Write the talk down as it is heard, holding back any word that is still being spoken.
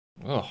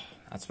Ugh,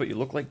 that's what you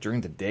look like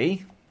during the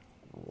day?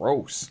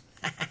 Gross.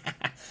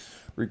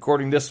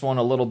 Recording this one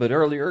a little bit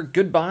earlier.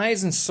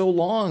 Goodbyes and so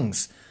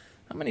longs.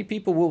 How many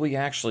people will we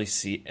actually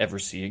ever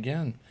see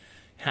again?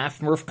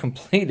 Half Murph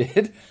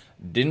completed.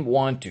 Didn't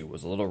want to.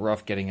 Was a little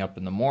rough getting up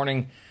in the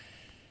morning.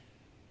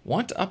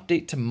 Want to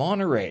update to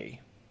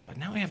Monterey, but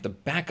now I have to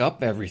back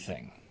up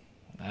everything.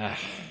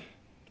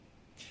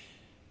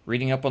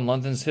 Reading up on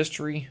London's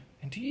history.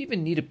 And do you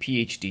even need a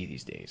PhD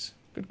these days?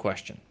 Good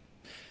question.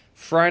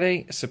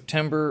 Friday,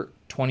 September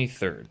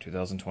 23rd,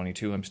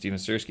 2022. I'm Steven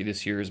Sersky.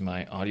 This here is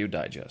my audio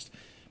digest.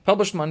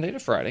 Published Monday to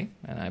Friday,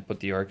 and I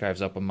put the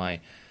archives up on my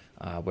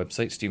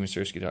website,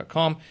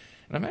 stevensersky.com.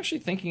 And I'm actually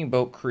thinking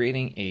about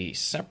creating a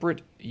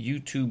separate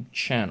YouTube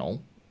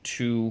channel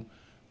to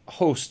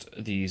host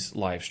these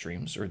live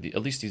streams, or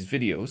at least these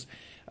videos.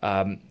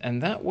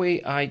 And that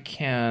way I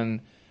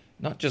can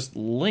not just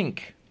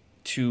link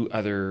to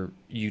other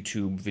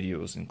YouTube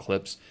videos and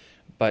clips,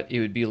 but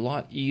it would be a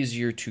lot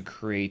easier to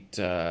create,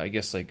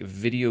 like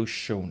video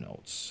show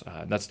notes.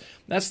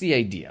 That's the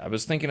idea. I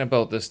was thinking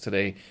about this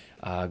today,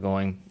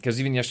 because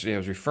even yesterday I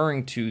was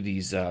referring to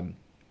these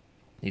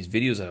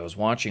videos that I was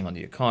watching on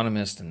The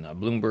Economist and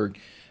Bloomberg,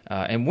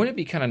 and wouldn't it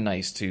be kind of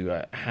nice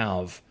to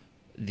have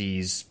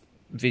these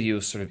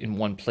videos sort of in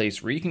one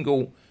place where you can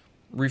go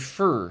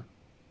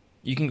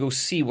you can go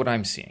see what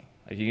I'm seeing.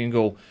 Like you can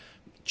go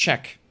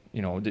check.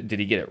 Did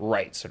he get it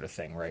right, sort of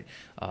thing, right?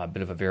 A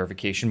bit of a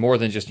verification, more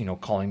than just,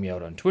 calling me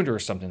out on Twitter or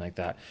something like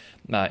that.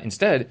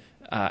 Instead,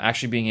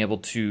 actually being able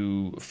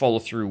to follow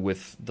through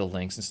with the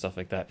links and stuff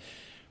like that.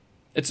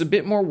 It's a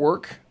bit more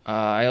work.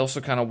 I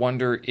also kind of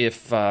wonder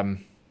if, I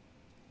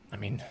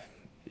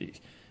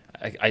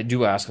do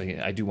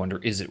wonder,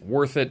 is it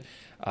worth it?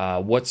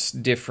 What's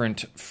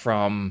different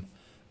from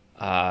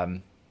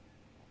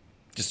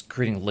just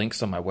creating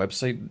links on my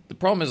website? The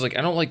problem is, I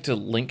don't like to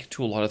link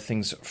to a lot of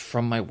things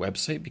from my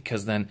website,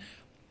 because then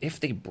if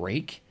they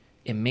break,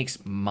 it makes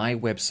my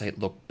website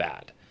look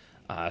bad.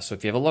 So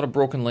if you have a lot of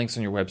broken links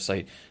on your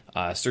website,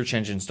 search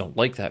engines don't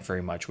like that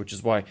very much, which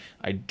is why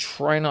I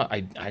tend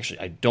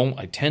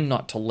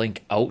not to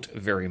link out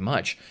very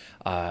much.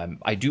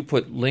 I do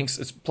put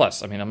links.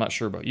 Plus, I'm not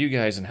sure about you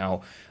guys and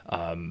how,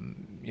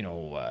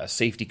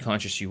 safety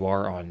conscious you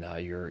are on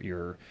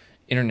your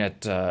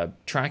internet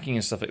tracking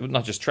and stuff.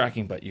 Not just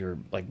tracking, but your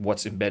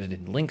what's embedded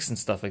in links and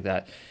stuff like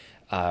that.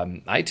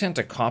 I tend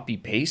to copy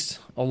paste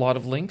a lot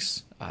of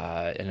links,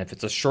 and if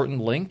it's a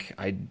shortened link,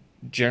 I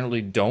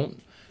generally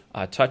don't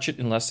touch it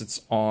unless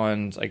it's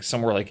on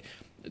somewhere like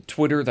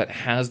Twitter that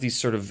has these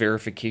sort of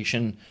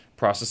verification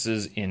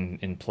processes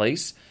in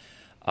place.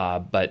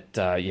 I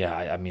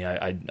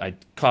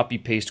copy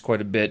paste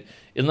quite a bit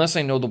unless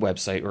I know the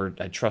website or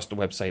I trust the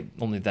website.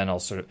 Only then I'll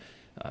sort of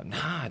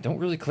I don't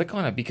really click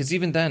on it, because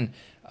even then,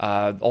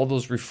 all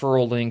those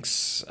referral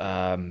links,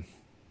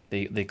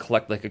 they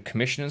collect a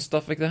commission and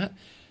stuff like that.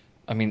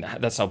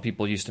 That's how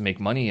people used to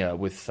make money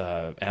with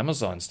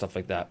Amazon, stuff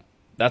like that.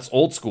 That's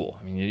old school.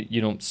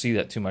 You don't see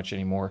that too much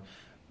anymore.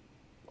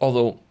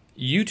 Although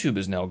YouTube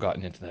has now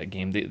gotten into that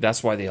game.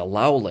 That's why they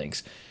allow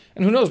links.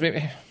 And who knows,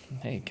 maybe,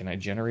 hey, can I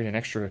generate an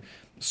extra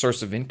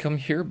source of income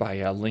here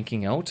by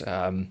linking out?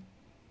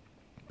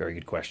 Very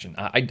good question.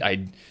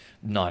 I'm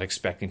not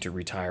expecting to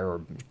retire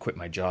or quit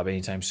my job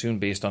anytime soon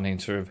based on any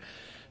sort of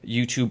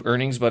YouTube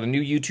earnings, but a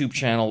new YouTube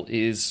channel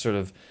is sort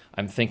of,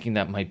 I'm thinking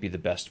that might be the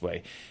best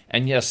way.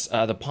 And yes,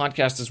 the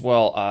podcast as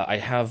well, I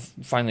have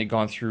finally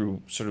gone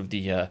through sort of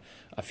a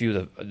few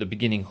of the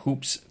beginning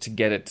hoops to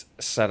get it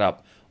set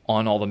up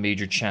on all the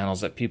major channels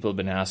that people have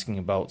been asking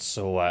about.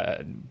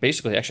 So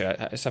basically, actually,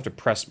 I just have to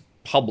press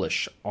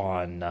publish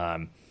on,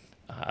 I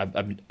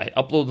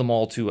upload them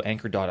all to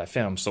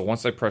anchor.fm. So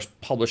once I press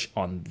publish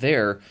on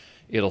there,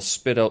 it'll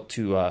spit out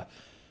to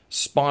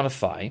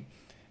Spotify.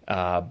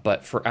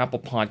 But for Apple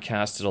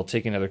Podcasts, it'll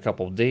take another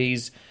couple of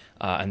days.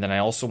 And then I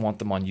also want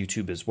them on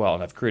YouTube as well.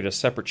 And I've created a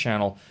separate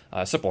channel,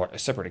 a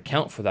separate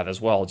account for that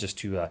as well, just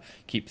to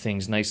keep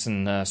things nice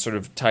and sort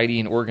of tidy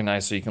and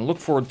organized. So you can look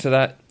forward to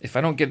that. If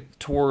I don't get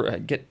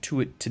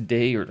to it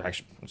today, or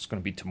actually it's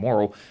going to be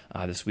tomorrow,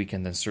 this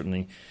weekend, then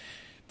certainly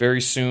very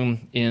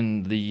soon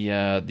in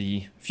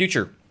the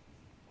future.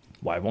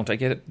 Why won't I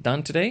get it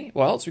done today?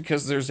 Well, it's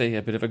because there's a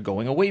bit of a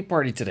going away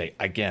party today.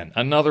 Again,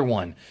 another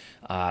one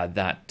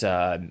that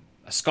a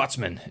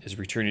Scotsman is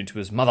returning to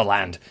his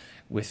motherland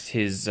with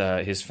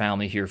his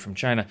family here from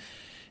China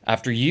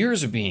after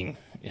years of being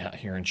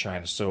here in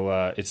China.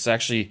 So it's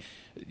actually,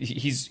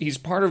 he's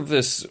part of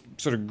this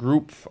sort of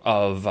group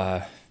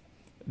of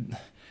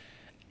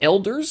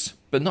elders,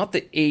 but not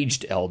the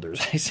aged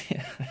elders. I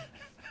say,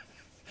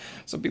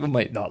 some people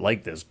might not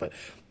like this, but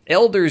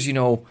elders,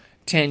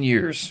 10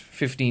 years,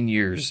 15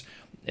 years,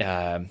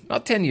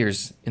 not 10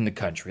 years in the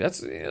country. That's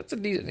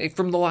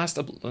from the last,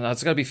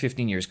 it's got to be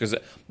 15 years, because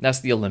that's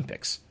the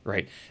Olympics,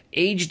 right?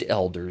 Aged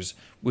elders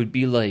would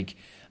be like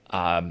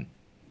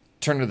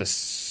turn of the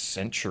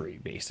century,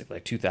 basically,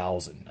 like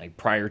 2000, like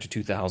prior to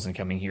 2000,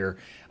 coming here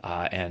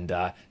and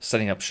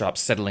setting up shop,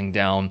 settling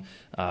down,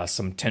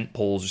 some tent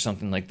poles or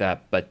something like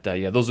that. But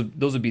yeah, those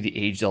would be the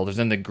aged elders.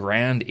 And the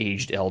grand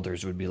aged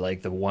elders would be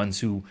like the ones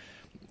who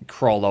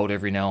crawl out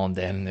every now and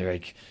then, and they're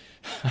like,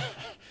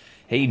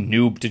 "Hey,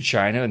 noob to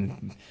China."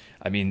 And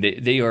I mean,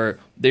 they are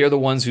the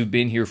ones who've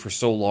been here for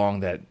so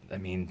long that, I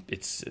mean,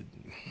 it's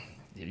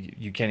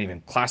you can't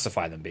even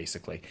classify them,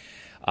 basically.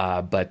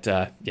 But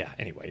yeah,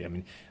 anyway, I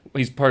mean,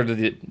 he's part of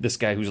this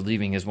guy who's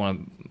leaving is one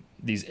of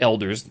these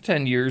elders,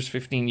 10 years,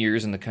 15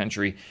 years in the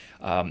country.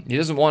 He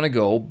doesn't want to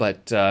go,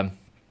 but I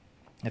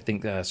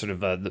think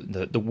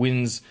the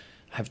winds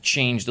have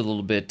changed a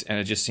little bit, and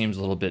it just seems a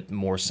little bit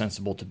more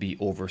sensible to be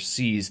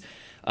overseas.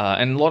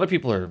 And a lot of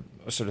people are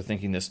sort of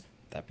thinking this.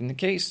 That being the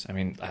case, I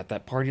mean, at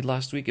that party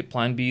last week at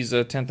Plan B's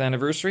 10th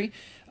anniversary,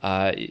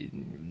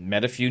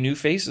 met a few new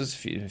faces,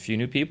 a few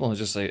new people, and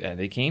just like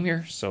they came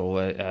here.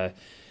 So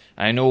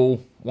I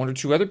know one or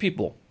two other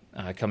people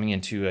coming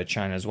into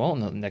China as well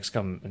in the next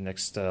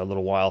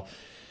little while.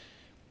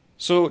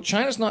 So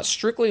China's not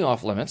strictly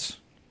off limits.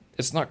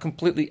 It's not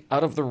completely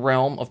out of the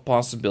realm of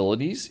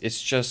possibilities.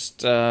 It's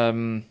just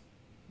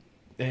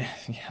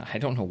I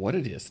don't know what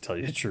it is, to tell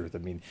you the truth. I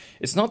mean,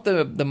 it's not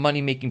the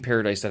money-making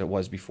paradise that it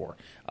was before.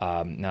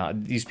 Now,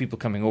 these people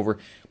coming over,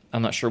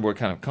 I'm not sure what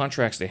kind of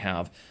contracts they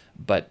have,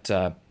 but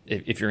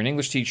if you're an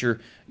English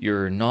teacher,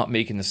 you're not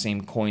making the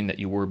same coin that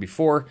you were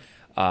before,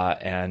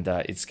 and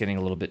it's getting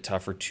a little bit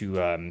tougher to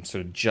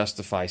sort of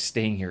justify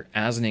staying here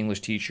as an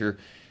English teacher,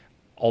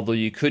 although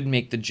you could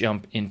make the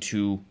jump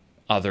into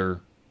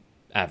other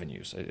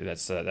avenues.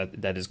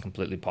 That is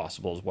completely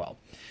possible as well.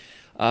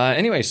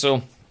 Anyway,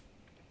 so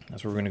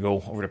that's where we're going to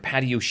go over to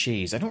Patio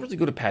Shays. I don't really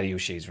go to Patio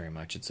Shays very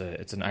much. It's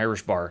an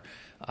Irish bar.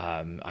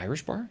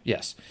 Irish bar?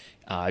 Yes.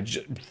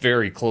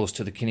 Very close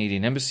to the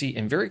Canadian Embassy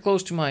and very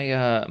close to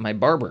my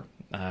barber,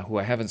 who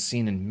I haven't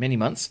seen in many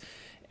months.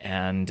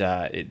 And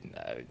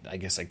I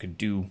guess I could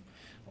do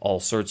all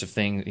sorts of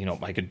things. You know,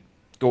 I could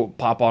go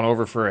pop on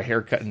over for a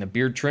haircut and a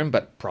beard trim,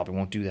 but probably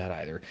won't do that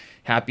either.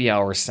 Happy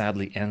hour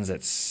sadly ends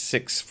at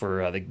 6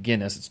 for the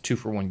Guinness. It's 2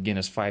 for 1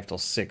 Guinness, 5 till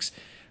 6.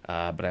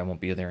 But I won't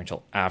be there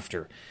until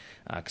after,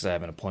 because I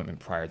have an appointment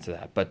prior to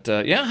that. But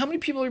yeah, how many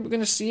people are we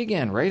going to see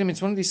again, right? I mean,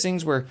 it's one of these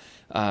things where,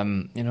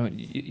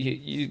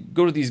 you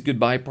go to these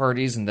goodbye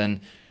parties and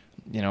then,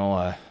 you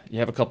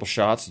have a couple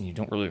shots and you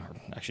don't really,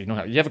 actually,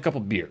 you have a couple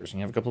beers and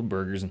you have a couple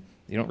burgers and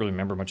you don't really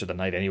remember much of the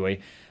night anyway.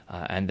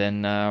 And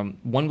then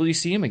when will you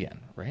see him again,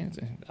 right?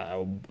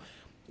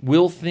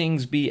 Will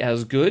things be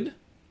as good?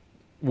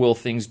 Will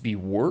things be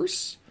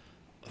worse?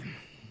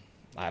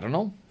 I don't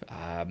know.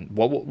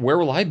 Where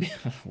will I be?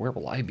 Where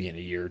will I be in a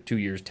year, 2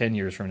 years, 10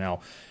 years from now?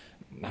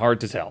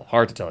 Hard to tell.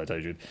 I tell you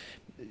the truth.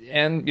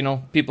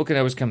 And people can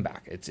always come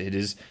back. It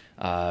is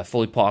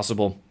fully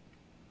possible.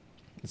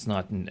 It's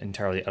not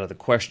entirely out of the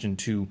question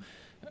to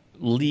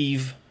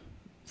leave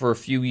for a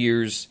few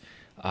years,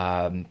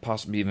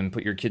 possibly even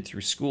put your kid through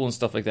school and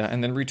stuff like that,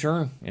 and then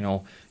return.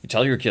 You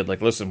tell your kid,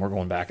 like, listen, we're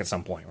going back at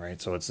some point, right?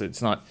 So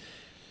it's not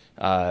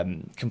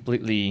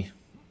completely.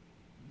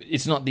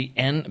 It's not the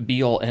end,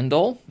 be all, end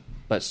all,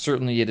 but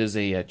certainly it is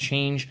a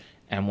change.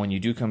 And when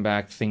you do come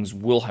back, things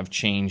will have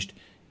changed,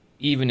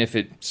 even if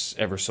it's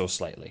ever so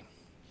slightly.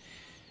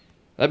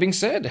 That being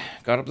said,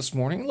 got up this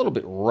morning, a little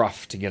bit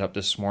rough to get up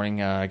this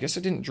morning. I guess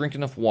I didn't drink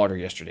enough water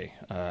yesterday.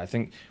 I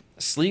think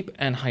sleep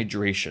and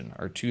hydration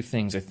are two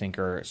things I think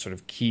are sort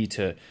of key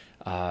to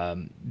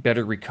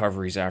better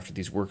recoveries after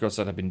these workouts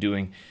that I've been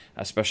doing,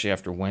 especially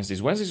after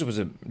Wednesdays. Wednesdays was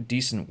a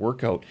decent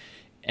workout,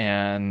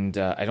 and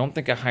I don't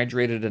think I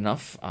hydrated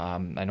enough. I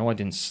know I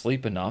didn't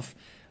sleep enough,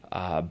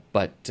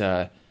 but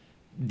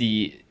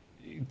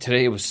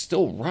today it was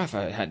still rough.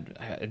 I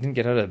didn't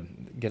get out of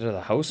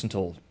the house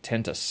until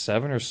 10 to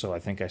 7 or so. I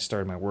think I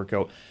started my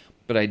workout,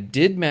 but I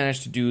did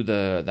manage to do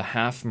the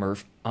half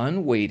Murph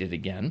unweighted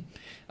again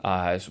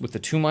with the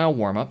 2 mile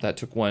warm up. That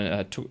took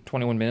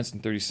 21 minutes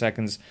and 30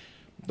 seconds.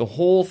 The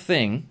whole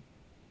thing,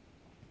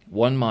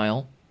 1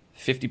 mile,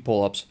 50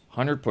 pull-ups,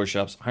 100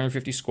 push-ups,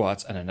 150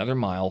 squats, and another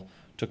mile,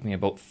 took me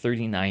about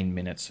 39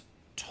 minutes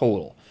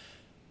total.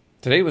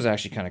 Today was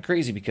actually kind of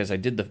crazy because I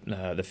did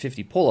the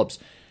 50 pull-ups,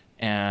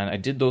 and I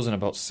did those in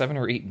about 7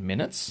 or 8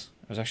 minutes.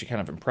 I was actually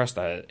kind of impressed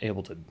that I was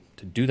able to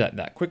do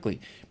that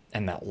quickly.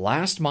 And that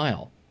last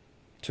mile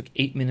took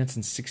 8 minutes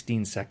and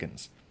 16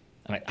 seconds.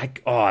 And I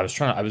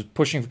was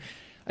pushing.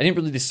 I didn't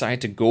really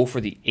decide to go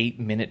for the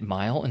 8-minute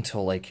mile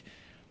until like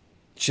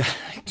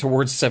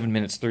towards 7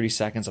 minutes 30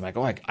 seconds. I'm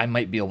like, I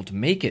might be able to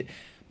make it.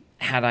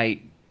 Had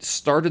I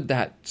started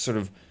that sort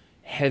of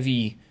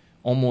heavy,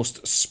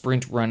 almost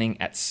sprint running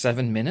at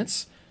 7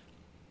 minutes,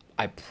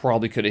 I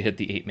probably could have hit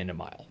the 8-minute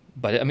mile.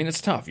 But I mean,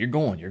 it's tough. You're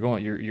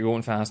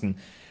going fast, and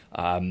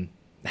I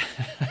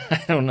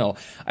don't know.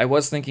 I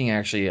was thinking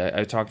actually.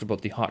 I talked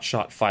about the Hot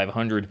Shot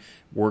 500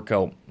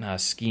 workout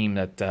scheme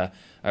that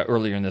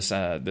earlier in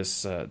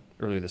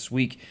earlier this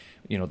week.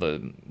 The what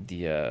do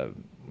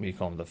you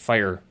call them? The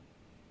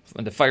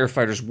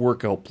firefighters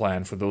workout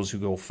plan for those who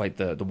go fight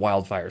the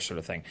wildfire sort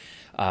of thing.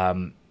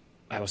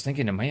 I was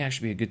thinking it might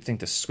actually be a good thing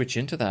to switch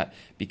into that,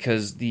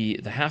 because the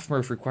half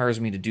Murph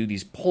requires me to do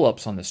these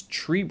pull-ups on this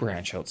tree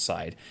branch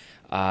outside,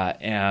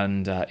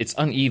 and it's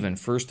uneven,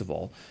 first of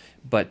all.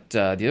 But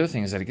the other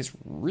thing is that it gets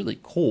really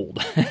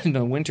cold in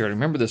the winter. I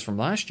remember this from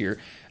last year,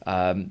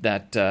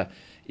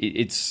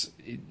 it's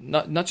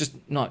not just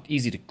not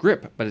easy to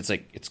grip, but it's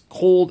like it's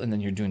cold, and then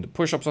you're doing the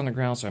push-ups on the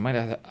ground. So I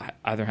might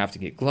either have to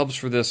get gloves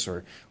for this,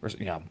 or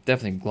yeah,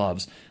 definitely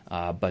gloves.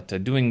 But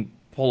doing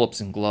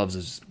pull-ups in gloves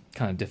is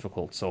kind of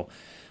difficult. So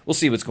we'll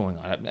see what's going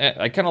on.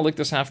 I kind of like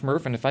this half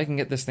Murph, and if I can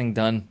get this thing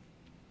done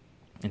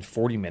in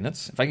 40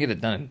 minutes, if I can get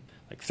it done in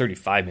like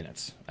 35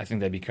 minutes, I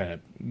think that'd be kind of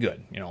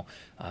good.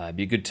 It'd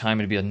be a good time.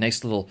 It'd be a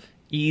nice little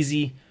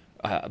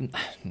a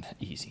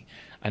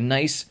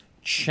nice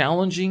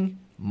challenging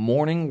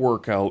morning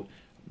workout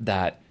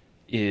that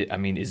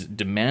is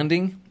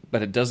demanding,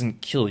 but it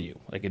doesn't kill you.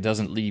 Like, it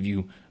doesn't leave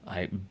you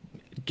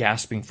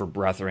gasping for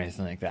breath or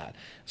anything like that.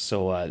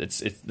 So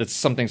that's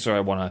something I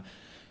want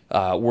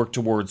to work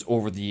towards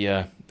over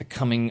the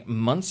coming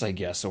months, I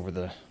guess, over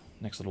the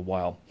next little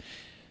while.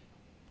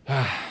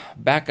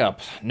 Backup.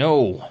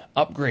 No.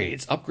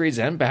 Upgrades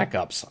and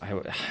backups.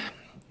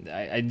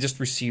 I just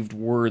received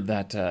word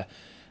that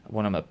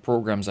one of the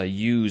programs I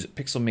use,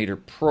 Pixelmator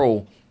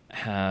Pro,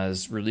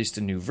 has released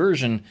a new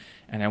version,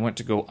 and I went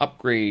to go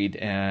upgrade,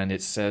 and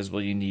it says,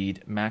 well, you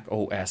need Mac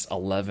OS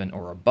 11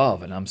 or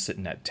above, and I'm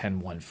sitting at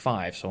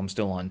 10.1.5, so I'm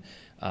still on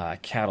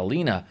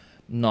Catalina,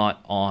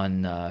 not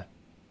on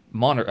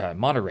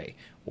Monterey,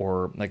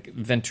 or like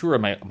Ventura.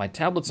 My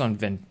tablet's on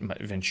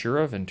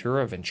Ventura,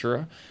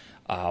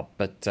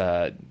 but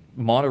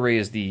Monterey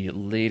is the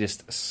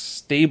latest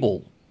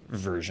stable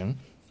version.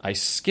 I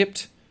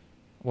skipped,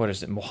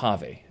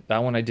 Mojave. That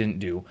one I didn't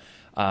do.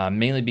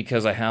 Mainly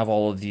because I have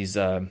all of these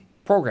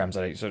programs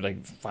that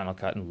like Final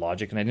Cut and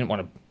Logic, and I didn't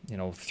want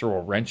to throw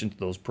a wrench into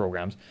those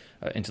programs,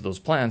 into those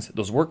plans,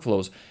 those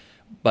workflows.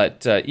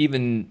 But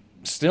even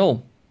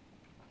still,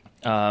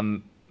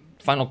 Final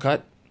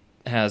Cut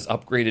has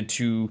upgraded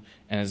to,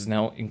 and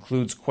now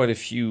includes quite a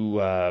few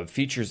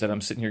features that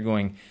I'm sitting here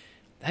going,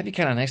 that'd be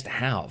kind of nice to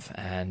have.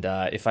 And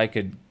if I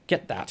could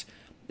get that,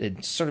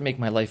 it'd sort of make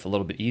my life a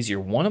little bit easier.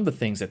 One of the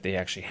things that they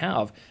actually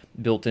have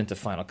built into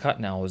Final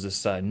Cut now is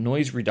this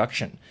noise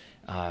reduction.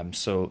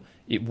 So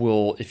it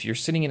will, if you're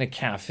sitting in a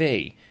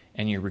cafe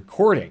and you're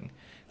recording,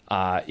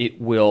 it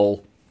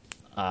will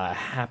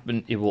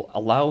happen. It will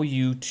allow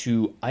you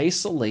to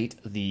isolate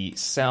the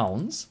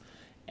sounds,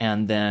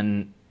 and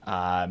then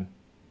isolate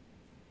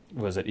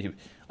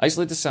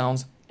the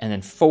sounds and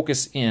then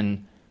focus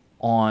in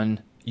on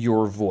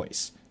your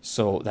voice.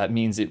 So that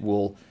means it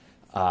will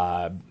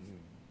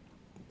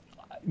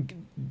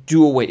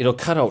it'll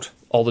cut out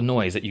all the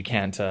noise that you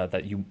can't,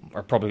 that you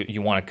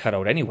want to cut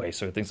out anyway.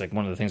 So things like,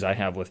 one of the things I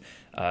have with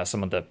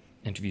some of the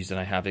interviews that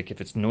I have, like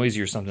if it's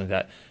noisy or something like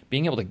that,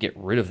 being able to get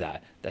rid of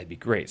that'd be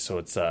great. So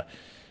it's,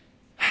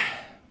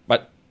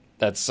 but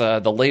that's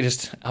the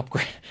latest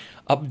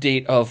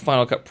update of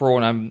Final Cut Pro,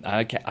 and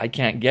I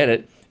can't get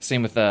it.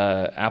 Same with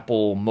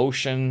Apple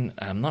Motion.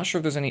 I'm not sure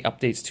if there's any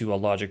updates to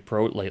Logic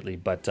Pro lately,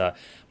 but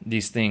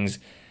these things,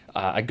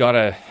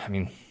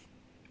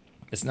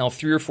 it's now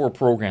 3 or 4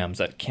 programs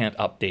that can't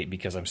update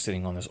because I'm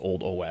sitting on this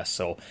old OS.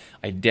 So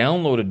I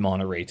downloaded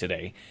Monterey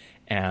today,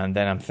 and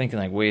then I'm thinking,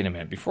 like, wait a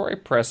minute, before I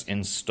press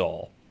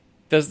install,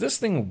 does this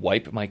thing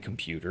wipe my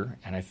computer?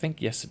 And I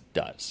think, yes, it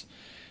does.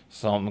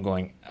 So I'm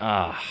going,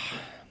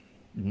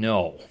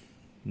 no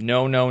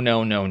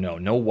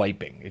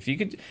wiping. If you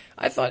could,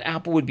 I thought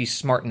Apple would be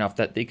smart enough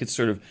that they could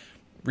sort of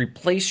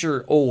replace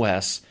your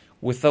OS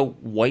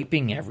without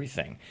wiping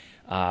everything.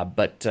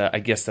 But I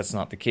guess that's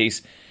not the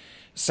case.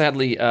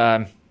 Sadly,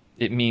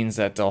 it means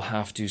that I'll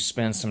have to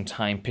spend some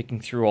time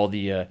picking through all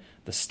the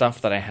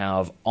stuff that I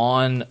have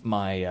on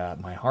my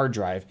my hard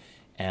drive,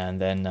 and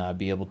then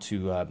be able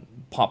to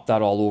pop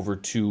that all over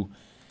to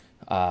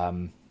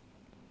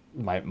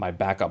my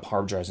backup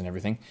hard drives and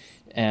everything.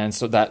 And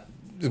so that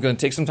is going to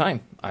take some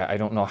time. I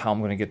don't know how I'm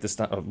going to get this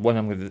done, or when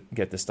I'm going to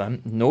get this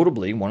done.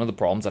 Notably, one of the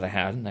problems that I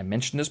had, and I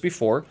mentioned this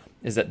before,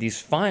 is that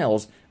these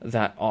files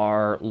that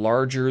are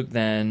larger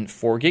than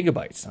 4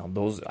 gigabytes, now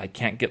those, I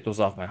can't get those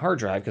off my hard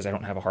drive because I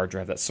don't have a hard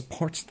drive that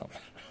supports them.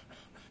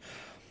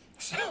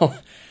 So,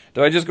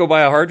 do I just go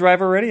buy a hard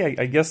drive already?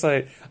 I guess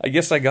I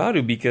got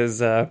to,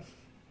 because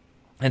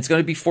it's going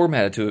to be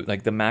formatted to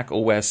like the Mac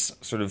OS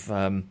sort of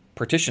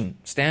partition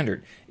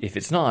standard. If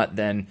it's not,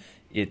 then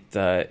it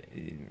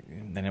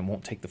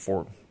won't take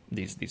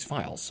these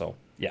files. So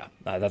yeah,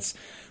 that's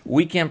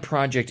weekend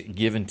project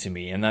given to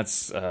me, and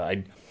that's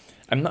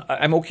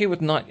I'm okay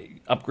with not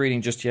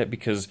upgrading just yet,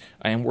 because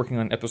I am working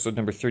on episode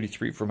number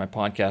 33 for my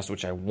podcast,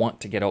 which I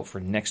want to get out for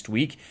next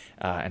week,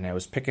 and I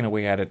was picking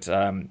away at it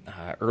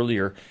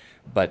earlier,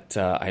 but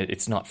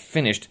it's not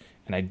finished,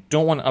 and I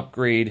don't want to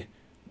upgrade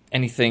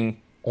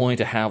anything only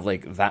to have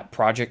like that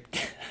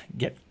project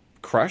get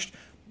crushed.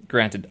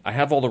 Granted, I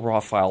have all the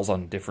raw files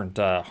on different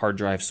hard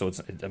drives, so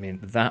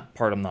that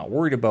part I'm not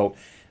worried about.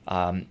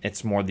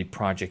 It's more the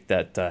project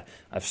that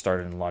I've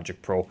started in Logic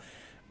Pro.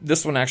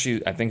 This one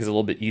actually, I think, is a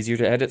little bit easier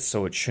to edit,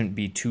 so it shouldn't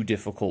be too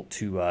difficult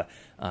to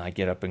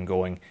get up and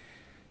going,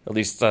 at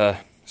least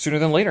sooner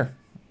than later.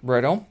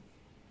 Right on.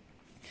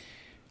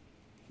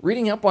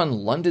 Reading up on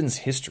London's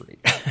history.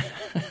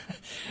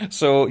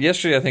 So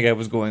yesterday, I think I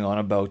was going on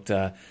about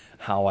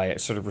how I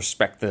sort of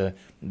respect the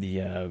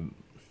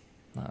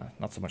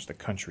not so much the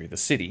country, the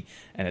city,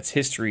 and its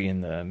history,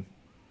 and I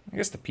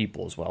guess the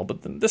people as well,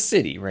 but the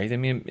city, right? I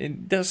mean,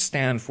 it does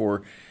stand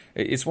for,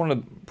 it's one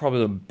of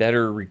probably the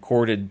better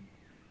recorded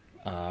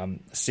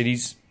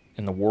cities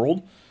in the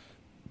world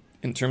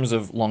in terms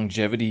of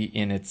longevity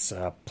in its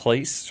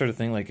place, sort of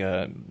thing. Like,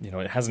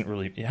 it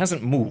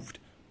hasn't moved,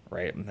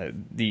 right?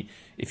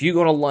 If you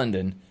go to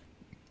London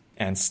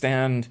and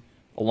stand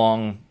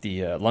along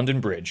the London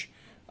Bridge,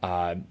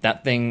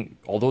 that thing,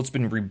 although it's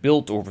been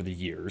rebuilt over the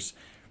years,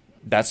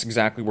 that's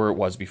exactly where it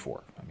was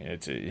before. I mean,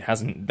 it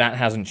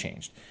hasn't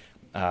changed.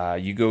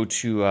 You go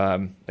to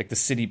like the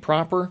city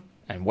proper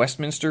and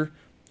Westminster,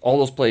 all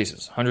those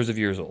places, hundreds of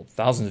years old,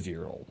 thousands of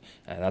years old,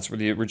 and that's where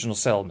the original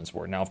settlements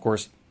were. Now, of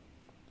course,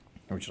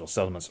 original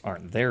settlements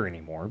aren't there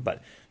anymore,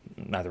 but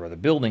neither are the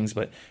buildings.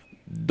 But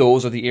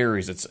those are the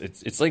areas.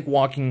 It's like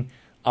walking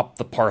up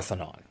the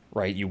Parthenon,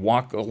 right? You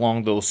walk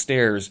along those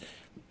stairs,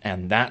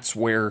 and that's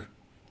where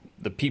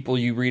the people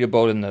you read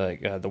about in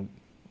the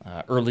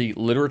early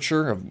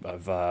literature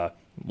of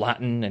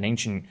Latin and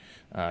ancient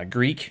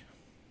Greek,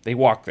 they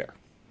walk there.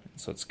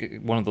 So it's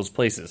one of those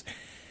places.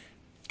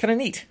 Kind of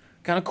neat,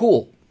 kind of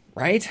cool,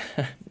 right?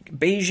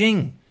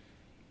 Beijing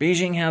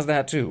has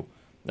that too.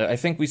 I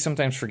think we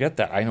sometimes forget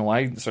that. I know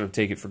I sort of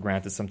take it for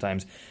granted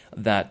sometimes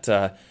that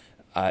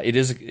it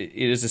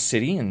is a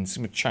city,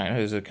 and China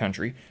is a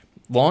country,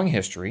 long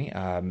history,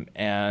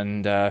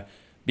 and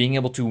being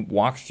able to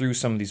walk through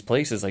some of these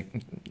places,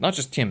 like not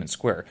just Tiananmen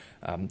Square.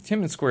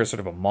 Tiananmen Square is sort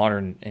of a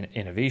modern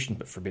innovation,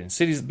 but Forbidden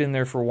City has been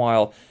there for a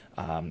while.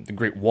 The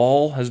Great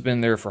Wall has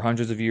been there for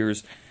hundreds of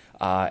years,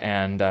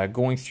 and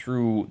going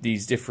through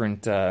these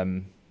different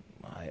parts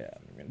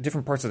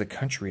of the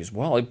country as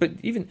well. But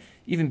even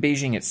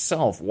Beijing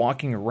itself,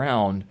 walking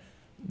around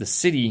the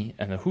city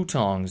and the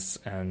hutongs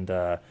and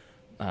the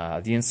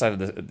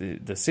inside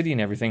of the city and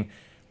everything,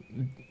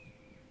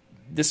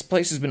 this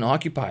place has been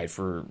occupied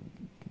for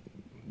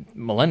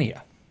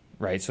millennia,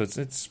 right? So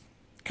it's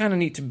kind of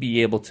neat to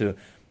be able to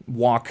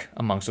walk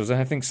amongst those.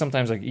 And I think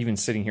sometimes, like even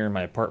sitting here in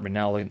my apartment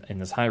now in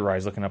this high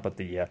rise, looking up at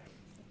the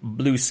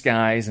blue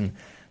skies and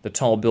the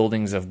tall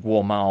buildings of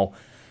Guomao,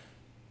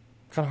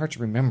 kind of hard to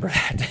remember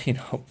that,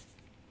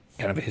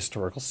 kind of a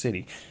historical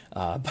city.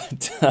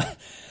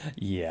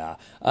 Yeah.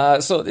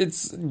 So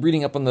it's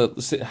reading up on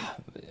the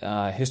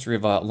history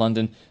of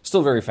London.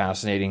 Still very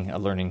fascinating,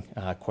 learning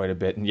quite a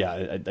bit. And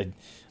yeah,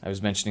 I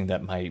was mentioning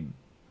that my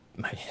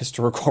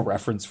historical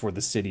reference for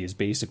the city is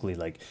basically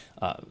like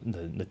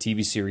the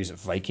TV series of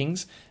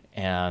Vikings,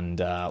 and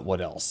what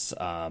else?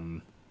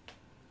 All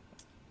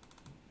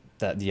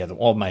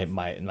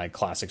my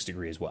classics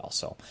degree as well.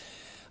 So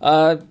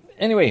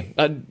anyway,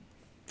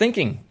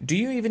 thinking, do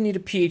you even need a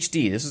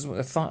PhD? This is what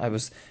I thought I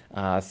was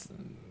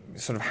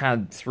sort of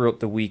had throughout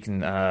the week,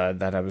 and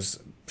that I was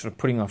sort of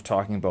putting off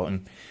talking about,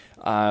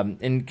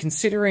 and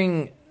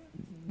considering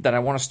that I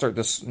want to start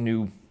this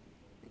new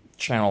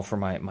channel for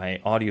my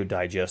audio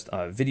digest,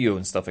 video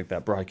and stuff like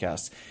that,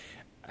 broadcasts,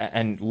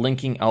 and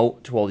linking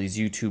out to all these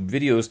YouTube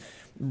videos,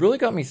 really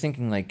got me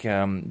thinking, like,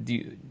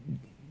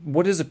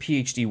 what is a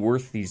PhD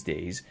worth these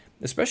days,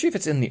 especially if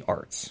it's in the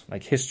arts,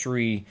 like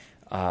history,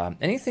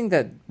 anything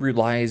that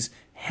relies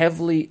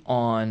heavily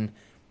on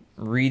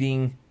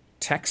reading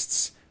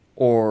texts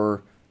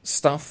or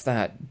stuff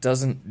that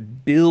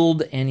doesn't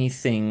build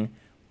anything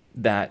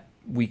that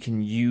we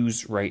can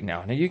use right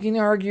now. Now, you can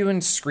argue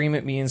and scream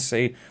at me and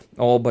say,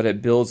 oh, but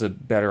it builds a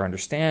better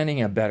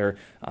understanding, a better,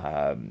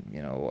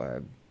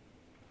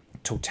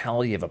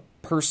 totality of a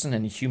person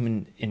and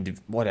human,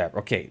 whatever.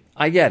 Okay,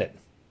 I get it.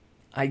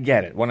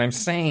 What I'm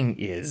saying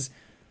is,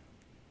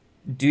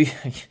 do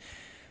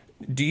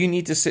you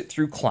need to sit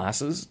through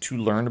classes to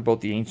learn about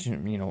the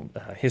ancient,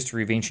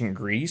 history of ancient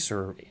Greece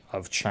or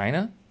of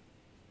China?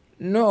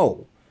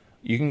 No.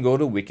 You can go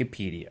to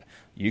Wikipedia.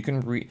 You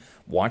can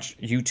watch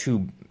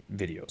YouTube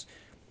videos.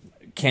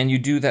 Can you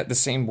do that the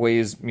same way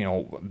as,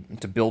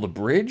 to build a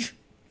bridge?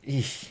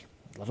 A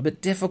little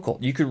bit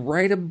difficult. You could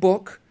write a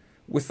book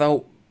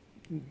without,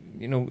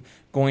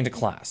 going to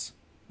class.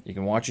 You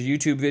can watch a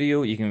YouTube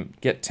video. You can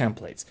get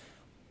templates.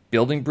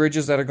 Building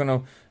bridges that are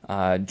going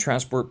to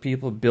transport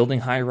people,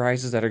 building high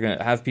rises that are going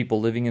to have people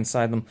living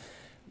inside them.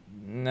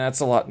 That's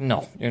a lot.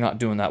 No, you're not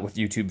doing that with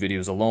YouTube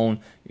videos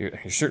alone. You're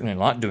certainly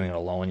not doing it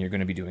alone. You're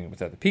going to be doing it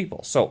with other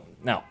people. So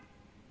now,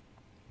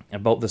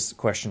 about this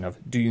question of,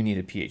 do you need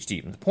a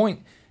PhD? And the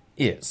point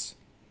is,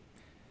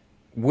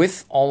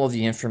 with all of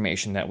the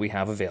information that we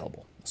have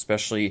available,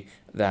 especially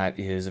that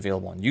is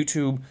available on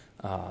YouTube,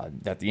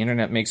 that the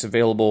internet makes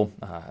available,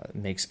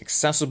 makes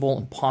accessible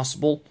and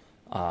possible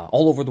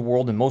all over the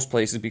world in most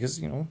places, because,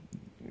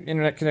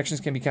 internet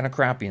connections can be kind of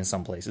crappy in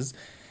some places,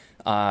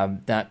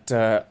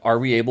 are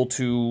we able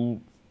to,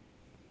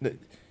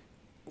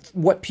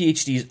 what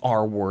PhDs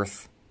are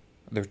worth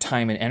their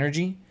time and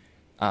energy.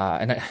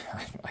 And I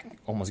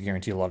almost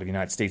guarantee a lot of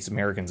United States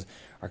Americans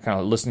are kind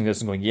of listening to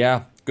this and going,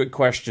 yeah, good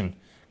question.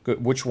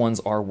 Good. Which ones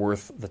are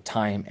worth the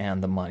time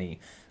and the money?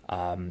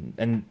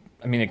 And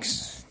I mean,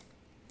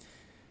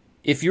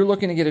 if you're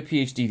looking to get a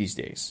PhD these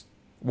days,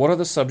 what are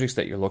the subjects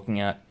that you're looking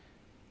at?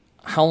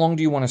 How long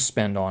do you want to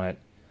spend on it?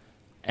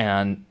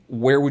 And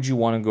where would you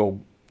want to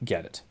go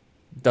get it?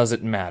 Does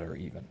it matter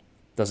even?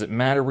 Does it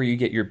matter where you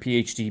get your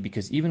PhD?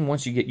 Because even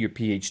once you get your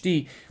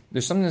PhD,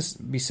 there's something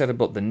to be said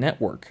about the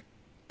network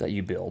that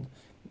you build,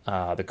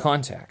 the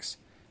contacts.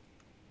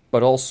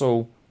 But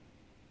also,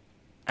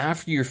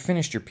 after you're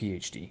finished your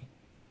PhD,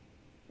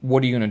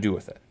 what are you going to do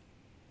with it?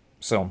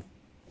 So,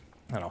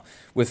 I don't know.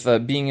 With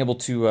being able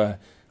to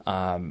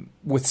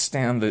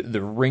withstand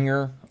the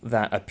ringer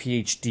that a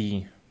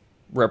PhD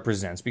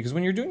represents, because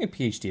when you're doing a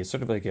PhD, it's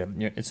sort of like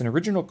it's an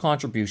original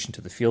contribution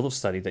to the field of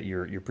study that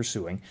you're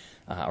pursuing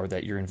or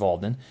that you're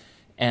involved in,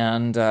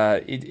 and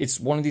it's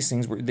one of these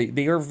things where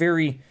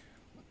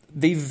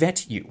they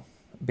vet you.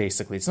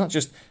 Basically, it's not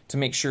just to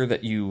make sure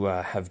that you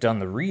have done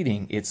the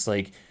reading. It's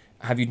like,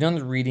 have you done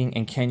the reading,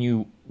 and can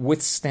you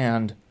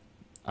withstand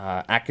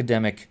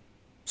academic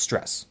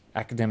stress,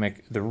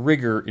 the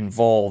rigor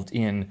involved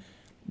in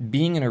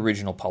being an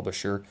original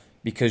publisher,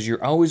 because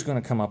you're always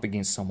going to come up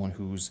against someone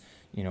who's,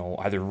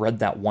 either read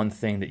that one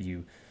thing that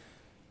you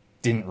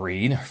didn't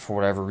read for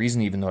whatever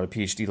reason, even though at a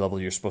PhD level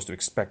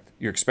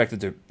you're expected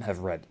to have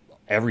read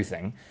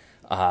everything,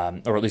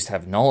 or at least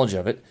have knowledge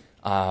of it,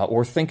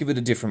 or think of it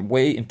a different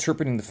way,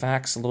 interpreting the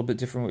facts a little bit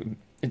different,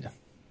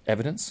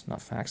 evidence,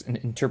 not facts, and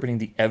interpreting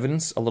the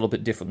evidence a little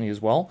bit differently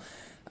as well.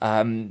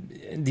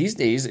 These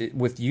days,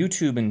 with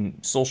YouTube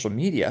and social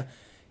media,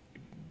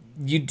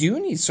 you do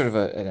need sort of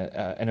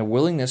a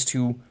willingness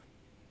to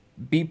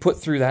be put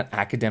through that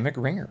academic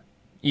ringer.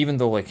 Even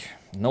though,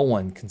 no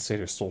one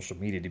considers social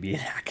media to be an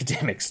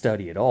academic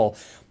study at all,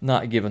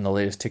 not given the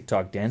latest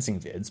TikTok dancing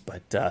vids,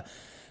 but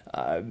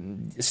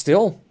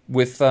still,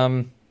 with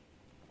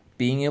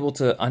being able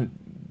to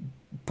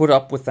put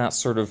up with that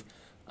sort of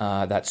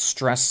that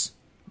stress,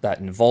 that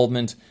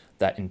involvement,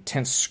 that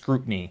intense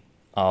scrutiny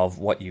of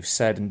what you've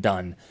said and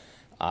done,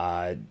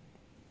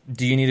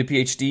 do you need a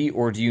PhD,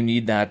 or do you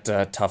need that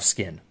tough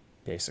skin,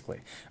 basically?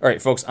 All right,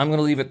 folks, I'm going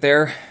to leave it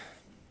there.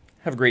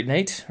 Have a great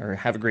night, or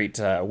have a great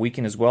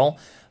weekend as well.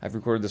 I've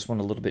recorded this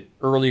one a little bit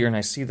earlier, and I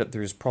see that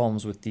there's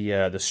problems with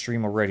the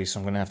stream already, so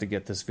I'm going to have to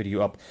get this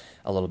video up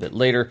a little bit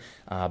later,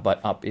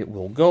 but up it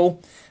will go.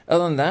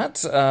 Other than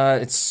that,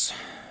 it's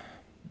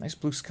nice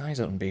blue skies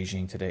out in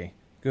Beijing today.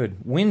 Good.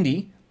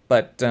 Windy,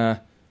 but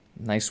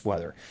nice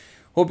weather.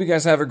 Hope you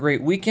guys have a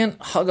great weekend.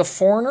 Hug a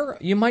foreigner.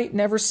 You might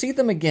never see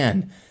them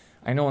again.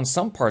 I know in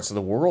some parts of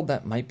the world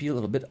that might be a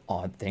little bit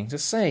odd thing to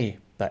say,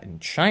 but in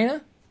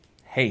China,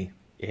 hey,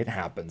 it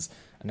happens.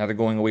 Another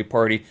going away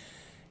party,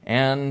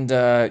 and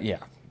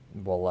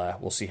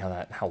we'll see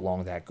how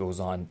long that goes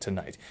on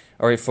tonight.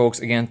 All right, folks.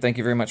 Again, thank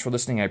you very much for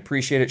listening. I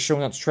appreciate it. Show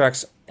notes,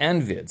 tracks,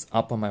 and vids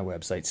up on my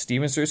website,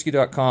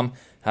 stevensersky.com.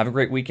 Have a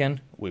great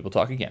weekend. We will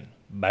talk again.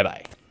 Bye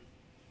bye.